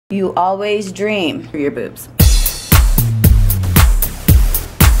You always dream through your boobs.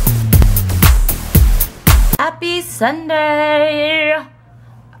 Happy Sunday!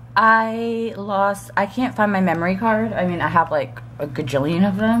 I can't find my memory card. I mean, I have like a gajillion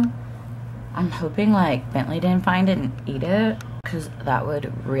of them. I'm hoping like Bentley didn't find it and eat it, because that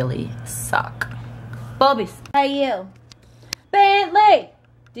would really suck. Bulbies, how are you? Bentley!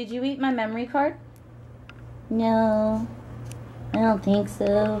 Did you eat my memory card? No, I don't think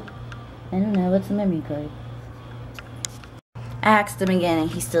so. I don't know, what's a memory card? I asked him again and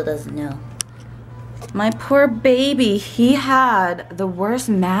he still doesn't know. My poor baby, he had the worst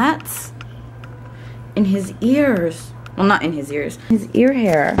mats in his ears. Well, not in his ears, his ear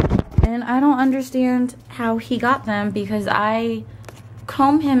hair. And I don't understand how he got them, because I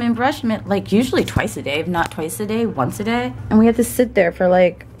comb him and brush him like usually twice a day, if not twice a day, once a day. And we had to sit there for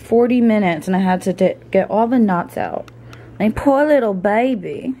like 40 minutes and I had to get all the knots out. My poor little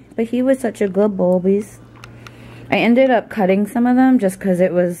baby. But he was such a good bulbies. I ended up cutting some of them just because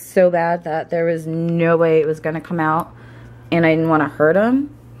it was so bad that there was no way it was going to come out. And I didn't want to hurt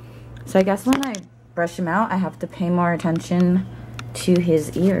him. So I guess when I brush him out, I have to pay more attention to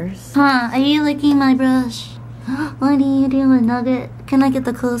his ears. Huh, are you licking my brush? What are you doing, Nugget? Can I get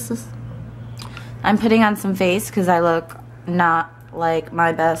the closest? I'm putting on some face because I look not like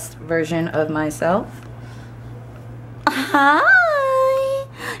my best version of myself. Hi!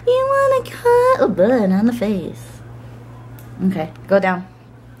 You wanna cut a bun on the face? Okay, go down.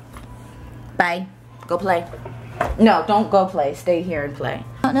 Bye. Go play. No, don't go play. Stay here and play.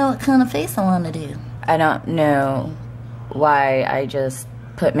 I don't know what kind of face I want to do. I don't know why I just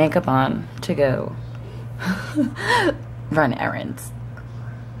put makeup on to go run errands.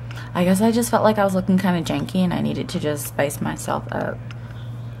 I guess I just felt like I was looking kind of janky and I needed to just spice myself up.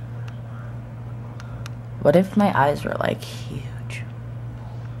 What if my eyes were like huge?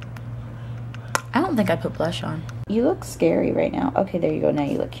 I don't think I put blush on. You look scary right now. Okay, there you go. Now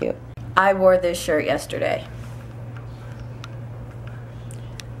you look cute. I wore this shirt yesterday.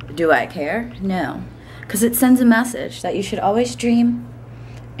 Do I care? No. Because it sends a message that you should always dream.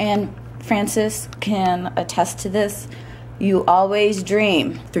 And Francis can attest to this. You always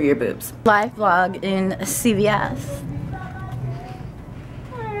dream through your boobs. Live vlog in CVS.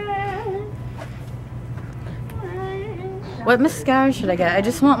 What mascara should I get? I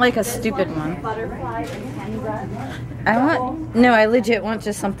just want like a stupid one. Butterfly and candy brush. I legit want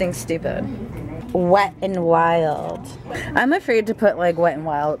just something stupid. Wet and Wild. I'm afraid to put like Wet and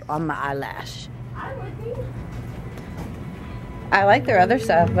Wild on my eyelash. I like their other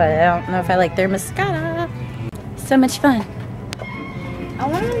stuff, but I don't know if I like their mascara. So much fun. I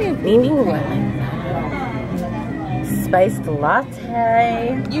want a new baby one. Spiced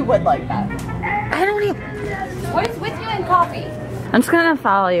latte. You would like that. I don't even. What is with you and coffee? I'm just gonna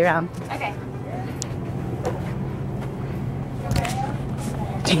follow you around. Okay.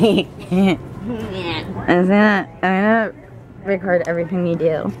 I'm gonna record everything you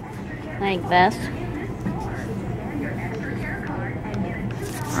do. Like this?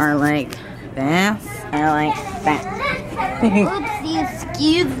 Or like this. Or like that. Oopsie,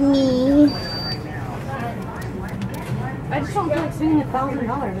 excuse me. I just don't feel like spending $1,000.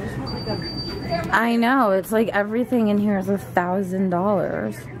 I just want like a... I know, it's like everything in here is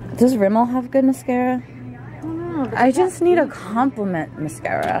 $1,000. Does Rimmel have good mascara? I don't know. I just need a compliment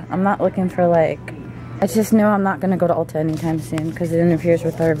mascara. I'm not looking for like... I just know I'm not going to go to Ulta anytime soon because it interferes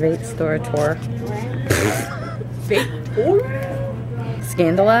with our vape store tour. Vape tour?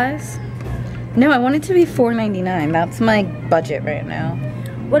 Scandalize? No, I want it to be $4.99. That's my budget right now.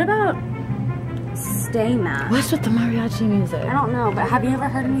 What about Stay Matte? What's with the mariachi music? I don't know, but have you ever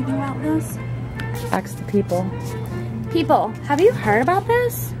heard anything about this? Ask the people. People, have you heard about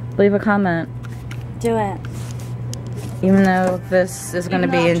this? Leave a comment. Do it. Even though this is going to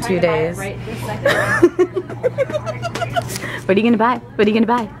be in 2 days. Right this second. What are you going to buy? What are you going to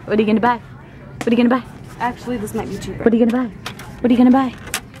buy? What are you going to buy? What are you going to buy? Actually, this might be cheaper. What are you going to buy? What are you going to buy?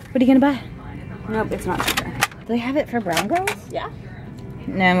 What are you going to buy? Nope, it's not cheaper. Do they have it for brown girls? Yeah.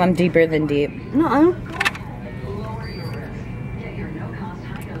 No, I'm deeper than deep. No.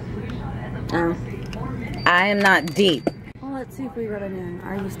 Oh. I am not deep. Well, let's see if we got it in.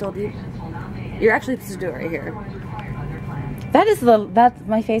 Are you still deep? You're actually supposed to do it right here.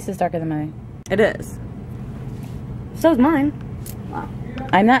 My face is darker than mine. It is. So is mine. Wow.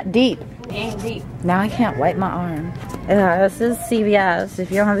 I'm not deep. It ain't deep. Now I can't wipe my arm. Yeah, this is CVS.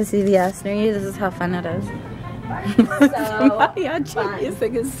 If you don't have a CVS near you, this is how fun it is. Mariachi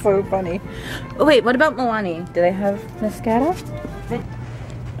music is so funny. Oh wait, what about Milani? Do they have mascara?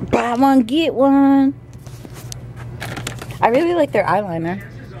 Buy one, get one. I really like their eyeliner.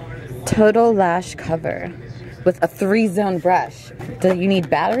 Total lash cover with a 3-zone brush. Do you need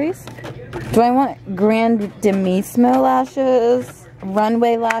batteries? Do I want Grand Demismo lashes,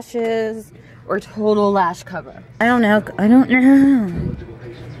 runway lashes, or total lash cover? I don't know. I don't know.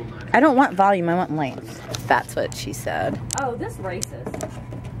 I don't want volume. I want length. That's what she said. Oh, this racist.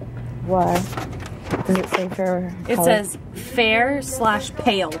 Why? Does it say for It color? says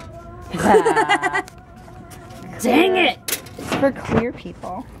fair/pale. Ah. Dang it! It's for clear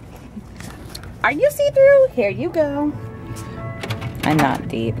people. Are you see-through? Here you go. I'm not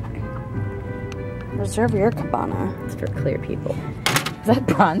deep. Reserve your cabana. It's for clear people. Is that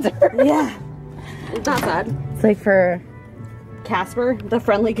bronzer? Yeah. It's not bad. It's like for, Casper, the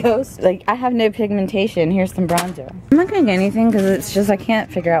friendly ghost. like, I have no pigmentation. Here's some bronzer. I'm not gonna get anything because it's just I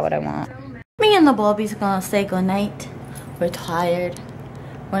can't figure out what I want. Me and the Bulbies are gonna say goodnight. We're tired.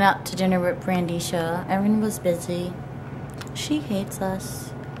 Went out to dinner with Brandisha. Everyone was busy. She hates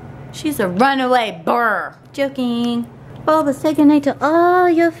us. She's a runaway burr. Joking. Bulba, say goodnight to all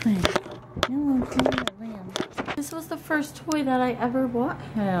your friends. No, I'm playing the lamb. This was the first toy that I ever bought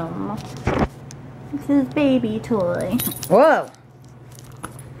him. It's his baby toy. Whoa.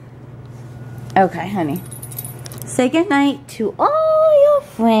 Okay, honey. Say goodnight to all your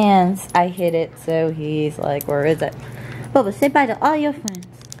friends. I hit it, so he's like, where is it? Bulba, say bye to all your friends.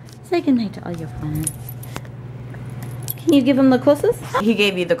 Say goodnight to all your friends. Can you give him the kisses? He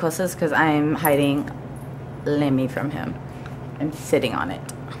gave you the kisses because I'm hiding Lemmy from him. I'm sitting on it.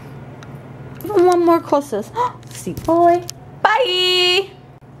 Give him one more kisses. See, boy. Bye.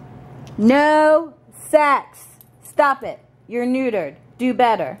 No sex. Stop it. You're neutered. Do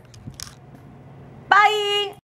better. Bye.